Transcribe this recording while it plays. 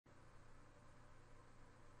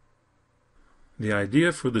The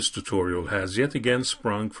idea for this tutorial has yet again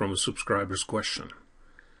sprung from a subscriber's question.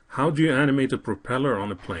 How do you animate a propeller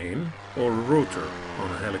on a plane or a rotor on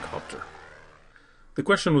a helicopter? The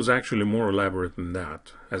question was actually more elaborate than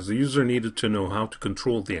that, as the user needed to know how to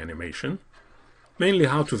control the animation, mainly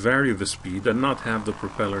how to vary the speed and not have the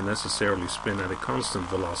propeller necessarily spin at a constant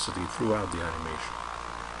velocity throughout the animation.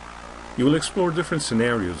 You will explore different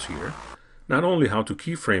scenarios here, not only how to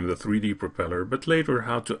keyframe the 3D propeller, but later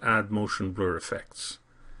how to add motion blur effects.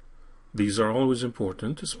 These are always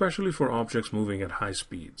important, especially for objects moving at high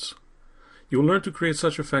speeds. You will learn to create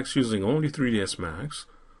such effects using only 3ds Max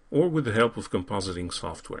or with the help of compositing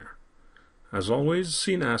software. As always,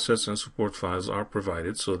 scene assets and support files are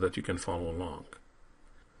provided so that you can follow along.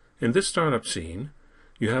 In this startup scene,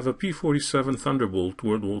 you have a P-47 Thunderbolt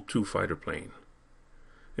World War II fighter plane.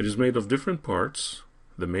 It is made of different parts: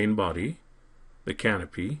 the main body, the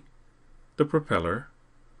canopy, the propeller,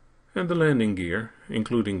 and the landing gear,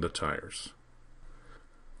 including the tires.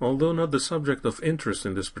 Although not the subject of interest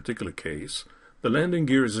in this particular case, the landing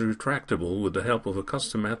gear is retractable with the help of a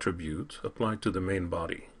custom attribute applied to the main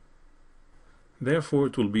body. Therefore,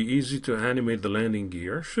 it will be easy to animate the landing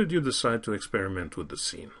gear should you decide to experiment with the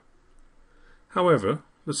scene. However,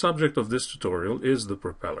 the subject of this tutorial is the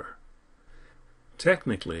propeller.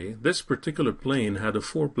 Technically, this particular plane had a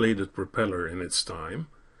 4-bladed propeller in its time,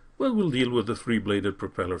 but we'll deal with the 3-bladed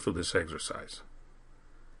propeller for this exercise.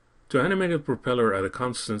 To animate a propeller at a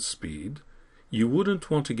constant speed, you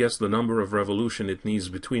wouldn't want to guess the number of revolutions it needs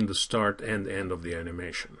between the start and end of the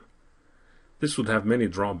animation. This would have many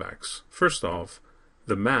drawbacks. First off,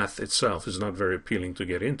 the math itself is not very appealing to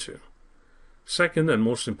get into. Second, and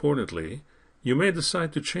most importantly, you may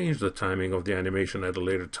decide to change the timing of the animation at a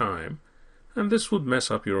later time, and this would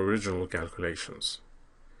mess up your original calculations.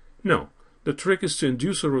 No, the trick is to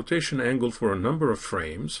induce a rotation angle for a number of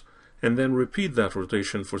frames, and then repeat that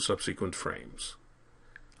rotation for subsequent frames.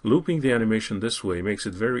 Looping the animation this way makes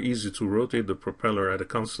it very easy to rotate the propeller at a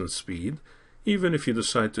constant speed, even if you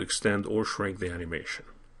decide to extend or shrink the animation.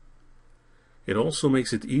 It also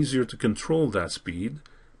makes it easier to control that speed,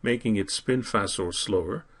 making it spin faster or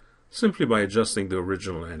slower, simply by adjusting the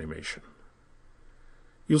original animation.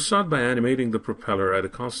 You'll start by animating the propeller at a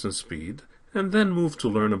constant speed, and then move to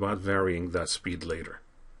learn about varying that speed later.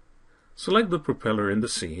 Select the propeller in the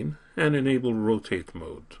scene and enable Rotate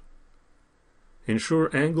mode.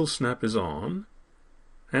 Ensure Angle Snap is on,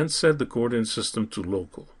 and set the coordinate system to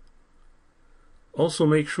local. Also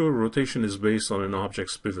make sure rotation is based on an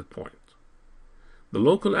object's pivot point. The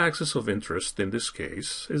local axis of interest in this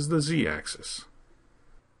case is the Z-axis.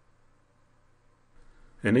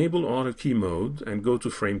 Enable Auto Key mode and go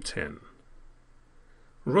to frame 10.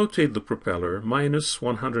 Rotate the propeller minus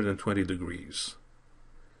 120 degrees.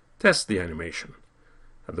 Test the animation.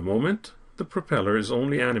 At the moment, the propeller is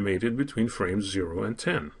only animated between frames 0 and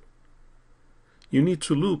 10. You need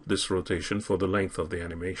to loop this rotation for the length of the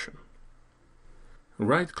animation.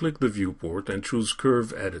 Right-click the viewport and choose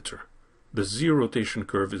Curve Editor. The Z-rotation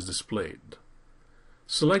curve is displayed.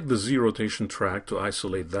 Select the Z-rotation track to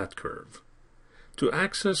isolate that curve. To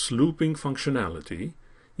access looping functionality,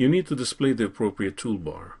 you need to display the appropriate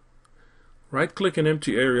toolbar. Right-click an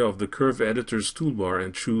empty area of the Curve Editor's toolbar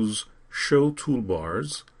and choose Show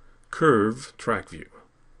Toolbars, Curve Track View.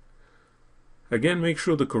 Again, make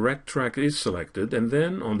sure the correct track is selected, and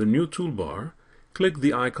then on the new toolbar, click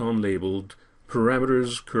the icon labeled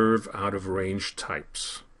Parameters Curve Out of Range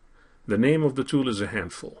Types. The name of the tool is a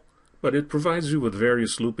handful, but it provides you with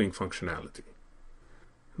various looping functionality.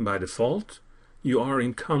 By default, you are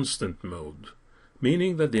in constant mode,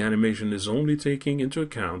 meaning that the animation is only taking into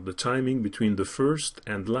account the timing between the first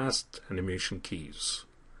and last animation keys.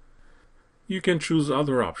 You can choose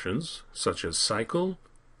other options, such as cycle,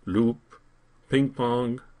 loop,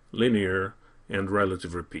 ping-pong, linear, and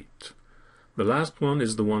relative repeat. The last one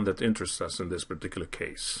is the one that interests us in this particular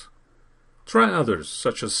case. Try others,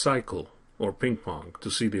 such as cycle or ping-pong, to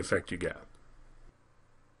see the effect you get.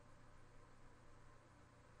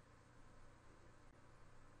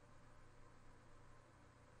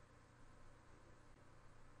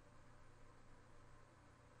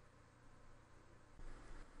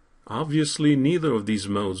 Obviously, neither of these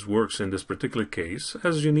modes works in this particular case,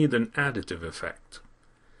 as you need an additive effect.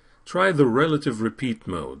 Try the relative repeat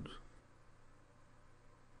mode.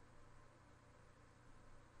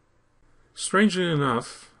 Strangely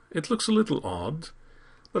enough, it looks a little odd,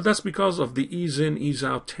 but that's because of the ease-in,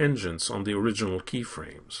 ease-out tangents on the original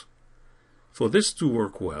keyframes. For this to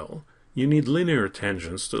work well, you need linear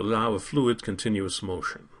tangents to allow a fluid continuous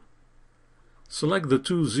motion. Select the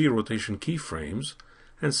two Z-rotation keyframes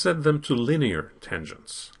and set them to linear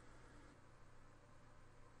tangents.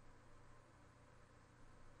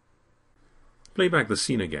 Play back the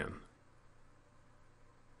scene again.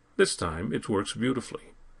 This time it works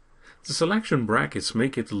beautifully. The selection brackets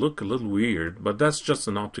make it look a little weird, but that's just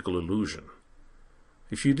an optical illusion.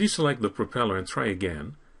 If you deselect the propeller and try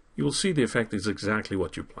again, you will see the effect is exactly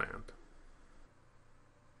what you planned.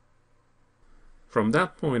 From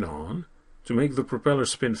that point on, to make the propeller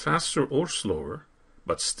spin faster or slower,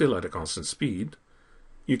 but still at a constant speed,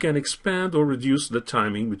 you can expand or reduce the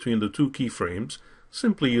timing between the two keyframes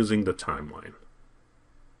simply using the timeline.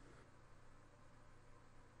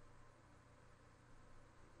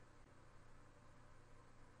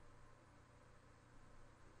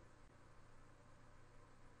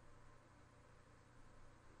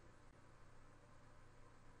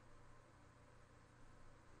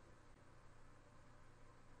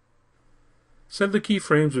 Set the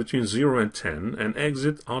keyframes between 0 and 10 and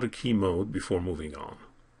exit Auto Key mode before moving on.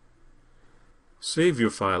 Save your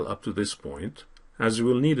file up to this point, as you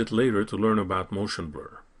will need it later to learn about motion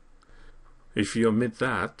blur. If you omit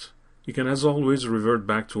that, you can as always revert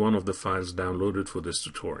back to one of the files downloaded for this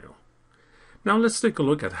tutorial. Now let's take a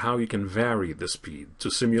look at how you can vary the speed to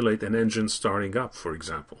simulate an engine starting up, for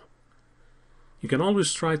example. You can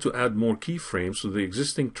always try to add more keyframes to the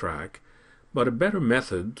existing track, but a better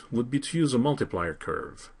method would be to use a multiplier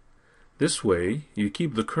curve. This way, you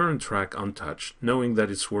keep the current track untouched, knowing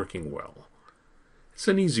that it's working well. It's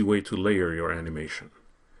an easy way to layer your animation.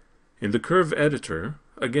 In the curve editor,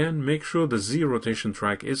 again, make sure the Z rotation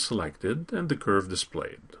track is selected and the curve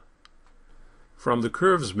displayed. From the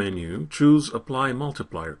Curves menu, choose Apply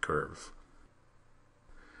Multiplier Curve.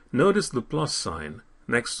 Notice the plus sign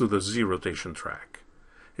next to the Z rotation track.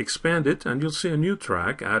 Expand it and you'll see a new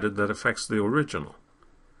track added that affects the original.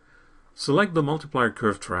 Select the multiplier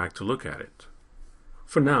curve track to look at it.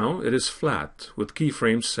 For now, it is flat, with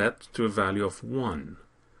keyframes set to a value of 1.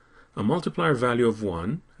 A multiplier value of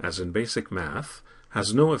 1, as in basic math,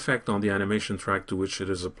 has no effect on the animation track to which it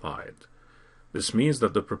is applied. This means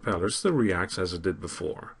that the propeller still reacts as it did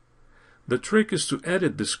before. The trick is to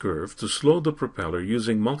edit this curve to slow the propeller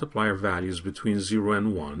using multiplier values between 0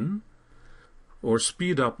 and 1, or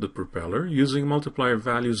speed up the propeller using multiplier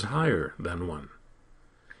values higher than 1.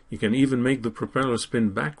 You can even make the propeller spin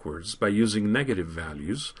backwards by using negative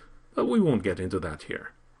values, but we won't get into that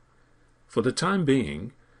here. For the time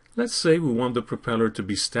being, let's say we want the propeller to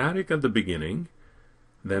be static at the beginning,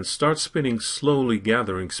 then start spinning slowly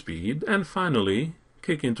gathering speed, and finally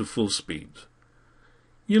kick into full speed.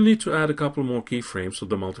 You'll need to add a couple more keyframes to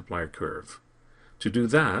the multiplier curve. To do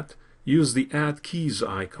that, use the Add Keys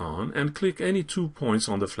icon and click any 2 points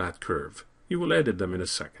on the flat curve. You will edit them in a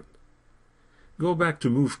second. Go back to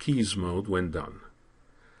Move Keys mode when done.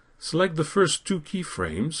 Select the first 2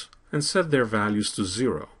 keyframes and set their values to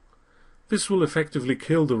 0. This will effectively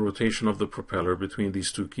kill the rotation of the propeller between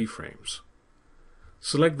these 2 keyframes.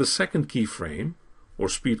 Select the second keyframe, or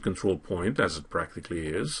speed control point as it practically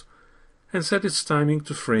is, and set its timing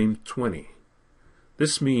to frame 20.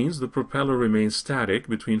 This means the propeller remains static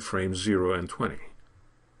between frames 0 and 20.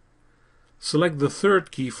 Select the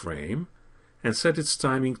third keyframe and set its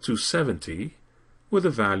timing to 70 with a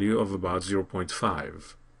value of about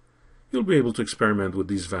 0.5. You'll be able to experiment with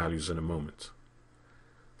these values in a moment.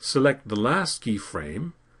 Select the last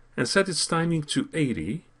keyframe and set its timing to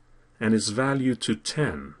 80 and its value to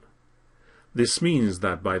 10. This means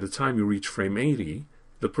that by the time you reach frame 80,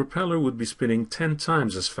 the propeller would be spinning 10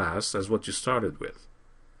 times as fast as what you started with.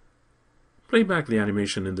 Play back the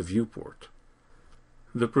animation in the viewport.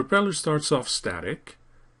 The propeller starts off static,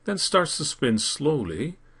 then starts to spin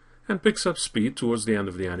slowly, and picks up speed towards the end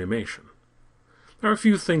of the animation. There are a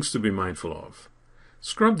few things to be mindful of.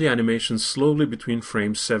 Scrub the animation slowly between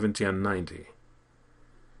frames 70 and 90.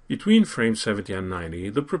 Between frames 70 and 90,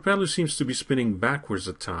 the propeller seems to be spinning backwards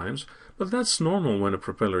at times, but that's normal when a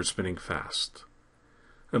propeller is spinning fast.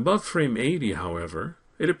 Above frame 80, however,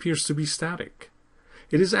 it appears to be static.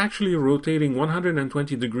 It is actually rotating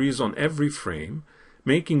 120 degrees on every frame,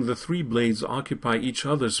 making the 3 blades occupy each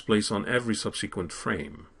other's place on every subsequent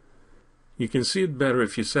frame. You can see it better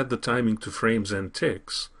if you set the timing to frames and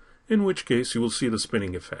ticks, in which case you will see the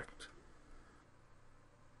spinning effect.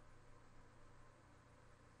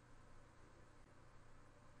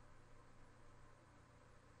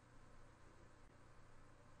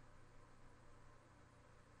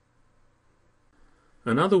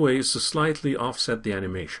 Another way is to slightly offset the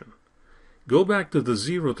animation. Go back to the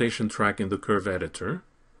Z rotation track in the curve editor.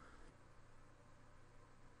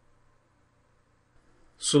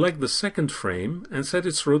 Select the second frame and set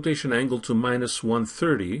its rotation angle to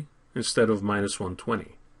 -130 instead of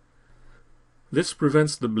 -120. This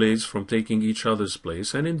prevents the blades from taking each other's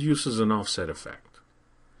place and induces an offset effect.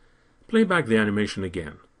 Play back the animation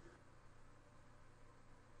again.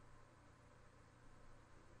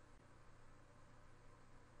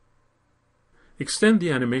 Extend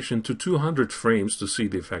the animation to 200 frames to see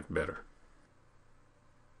the effect better.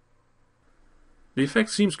 The effect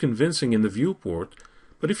seems convincing in the viewport,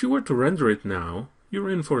 but if you were to render it now, you're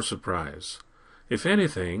in for a surprise. If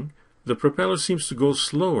anything, the propeller seems to go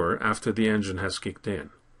slower after the engine has kicked in.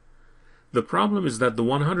 The problem is that the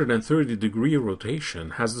 130-degree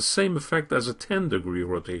rotation has the same effect as a 10-degree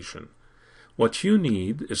rotation. What you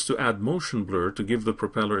need is to add motion blur to give the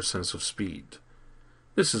propeller a sense of speed.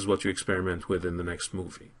 This is what you experiment with in the next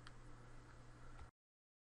movie.